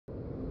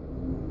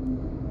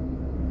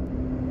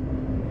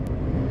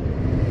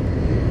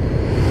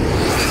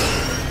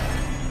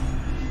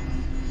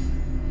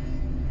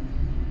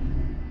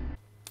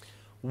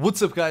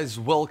What's up guys,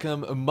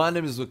 welcome, my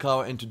name is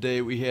Macau and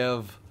today we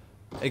have,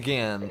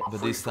 again, but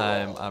this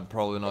time I'm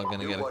probably not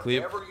gonna get a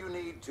clip,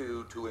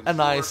 a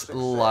nice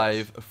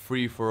live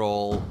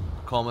free-for-all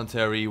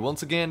commentary.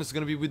 Once again it's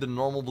gonna be with the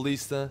normal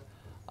ballista.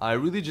 I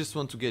really just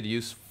want to get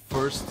used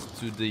first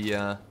to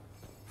the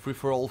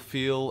free-for-all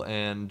feel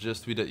and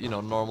just with the,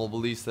 normal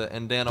ballista,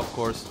 and then of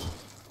course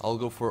I'll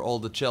go for all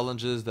the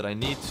challenges that I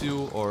need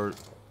to or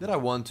that I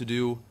want to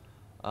do.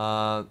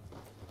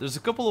 There's a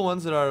couple of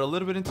ones that are a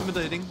little bit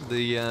intimidating.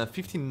 The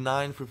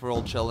 59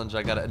 free-for-all challenge,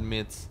 I gotta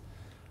admit,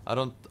 I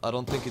don't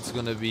think it's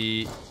gonna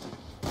be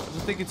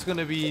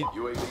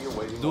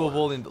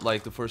doable in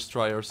like the first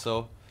try or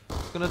so.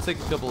 It's gonna take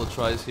a couple of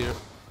tries here.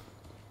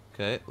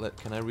 Okay,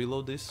 can I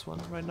reload this one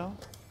right now?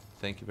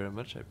 Thank you very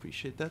much, I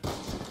appreciate that.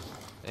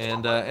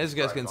 And as you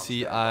guys can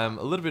see, I'm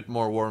a little bit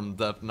more warmed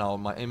up now.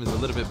 My aim is a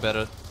little bit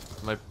better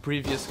than my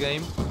previous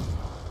game.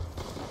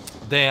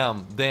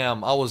 Damn,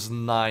 I was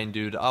 9,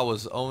 dude. I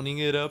was owning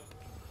it up.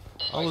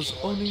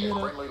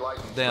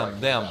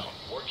 Damn.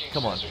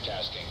 Come on.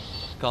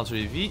 Counter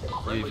UAV,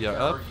 UAV are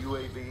up.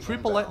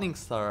 Triple lightning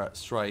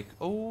strike.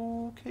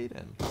 Okay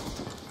then.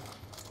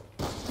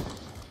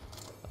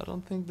 I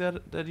don't think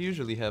that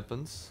usually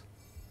happens,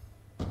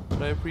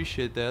 but I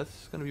appreciate that.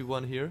 It's gonna be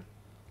one here.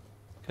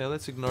 Okay,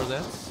 let's ignore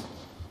that.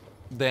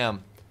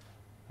 Damn.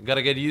 I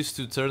gotta get used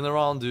to turn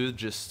around, dude.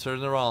 Just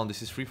turn around.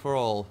 This is free for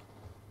all.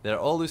 They're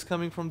always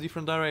coming from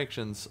different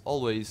directions,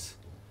 always.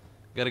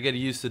 Gotta get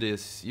used to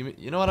this.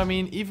 You know what I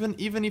mean?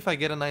 Even if I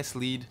get a nice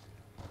lead,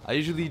 I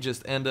usually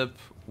just end up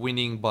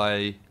winning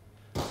by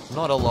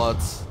not a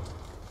lot,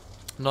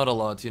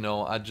 you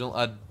know.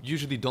 I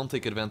usually don't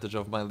take advantage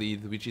of my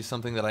lead, which is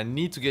something that I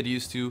need to get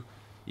used to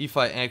if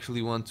I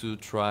actually want to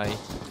try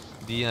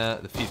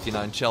the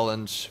 59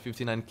 challenge,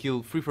 59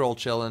 kill free-for-all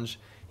challenge.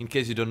 In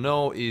case you don't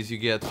know, is you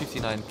get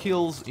 59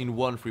 kills in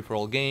one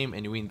free-for-all game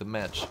and you win the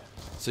match.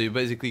 So you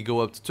basically go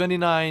up to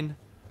 29,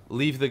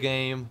 leave the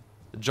game,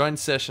 join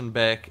session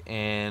back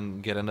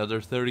and get another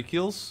 30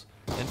 kills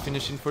and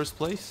finish in first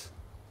place.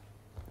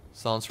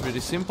 Sounds pretty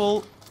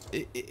simple.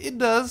 It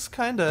does,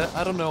 kinda,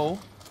 I don't know.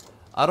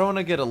 I don't want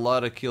to get a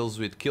lot of kills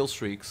with kill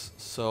streaks,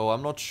 so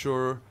I'm not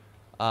sure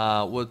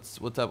what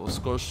type of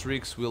score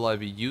streaks will I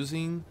be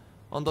using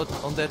on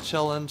that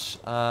challenge.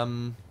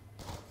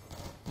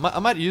 I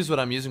might use what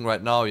I'm using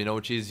right now,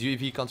 which is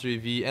UAV, counter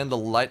UAV and the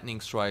lightning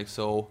strike.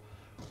 So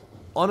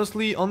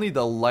honestly, only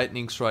the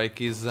lightning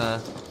strike is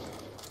a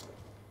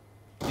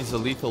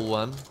lethal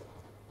one,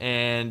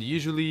 and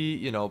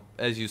usually,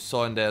 as you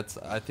saw in that,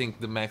 I think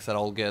the max that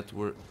I'll get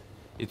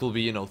it will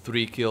be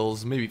 3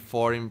 kills, maybe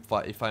 4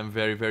 if I'm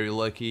very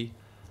lucky.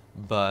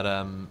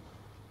 But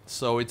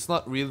so it's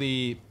not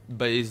really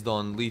based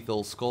on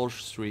lethal score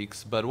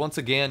streaks. But once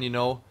again,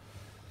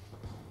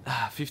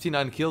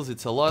 59 kills,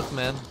 it's a lot,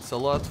 man. It's a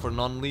lot for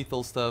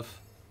non-lethal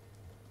stuff.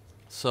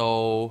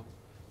 So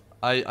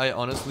I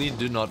honestly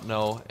do not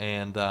know,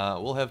 and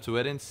we'll have to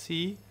wait and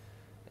see.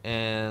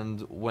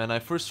 And when I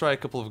first try a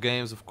couple of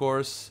games, of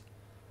course,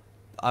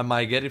 I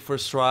might get it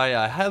first try.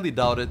 I highly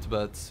doubt it,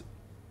 but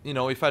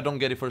if I don't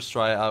get it first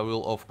try, I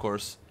will of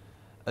course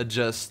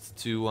adjust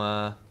to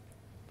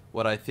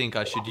what I think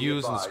I should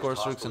use and score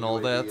streaks and all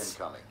that.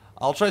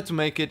 I'll try to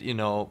make it,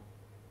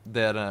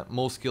 that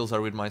most kills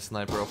are with my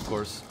sniper, of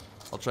course.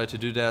 I'll try to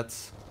do that.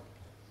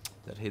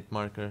 That hit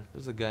marker.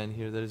 There's a guy in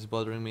here that is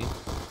bothering me.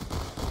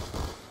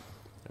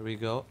 There we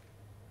go.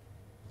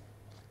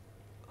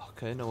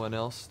 Okay, no one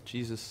else.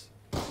 Jesus.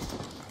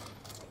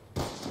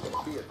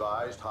 Be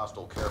advised,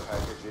 hostile care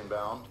package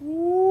inbound.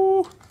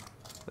 Woo!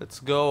 Let's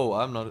go.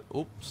 I'm not.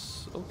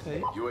 Oops.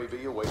 Okay.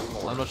 UAV awaiting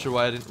orders. I'm not sure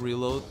why I didn't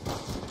reload.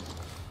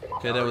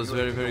 Okay, that was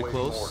very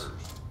close.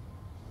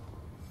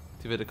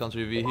 Activate the counter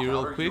UAV here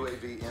real quick.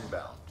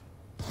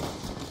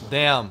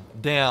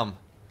 Damn.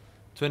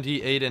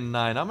 28 and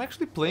 9. I'm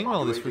actually playing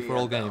well this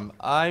free-for-all game.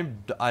 I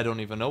don't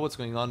even know what's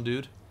going on,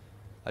 dude.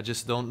 I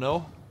just don't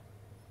know.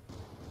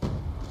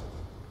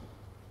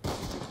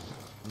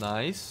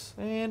 Nice.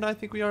 And I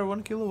think we are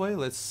 1 kill away.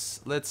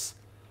 Let's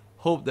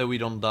hope that we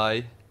don't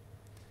die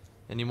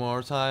any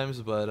more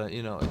times, but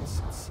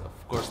it's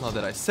of course not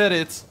that I said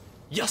it.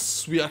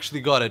 Yes, we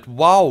actually got it.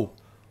 Wow,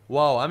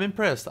 I'm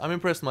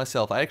impressed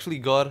myself. I actually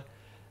got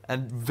a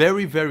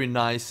very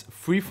nice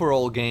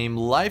free-for-all game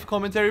live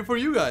commentary for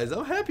you guys.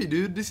 I'm happy,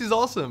 dude. This is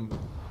awesome.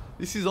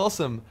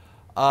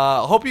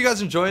 Hope you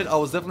guys enjoyed. I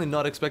was definitely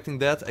not expecting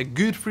that. A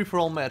good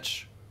free-for-all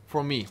match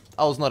for me.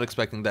 I was not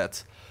expecting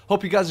that.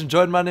 Hope you guys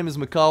enjoyed. My name is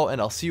Macau,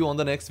 and I'll see you on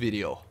the next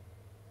video.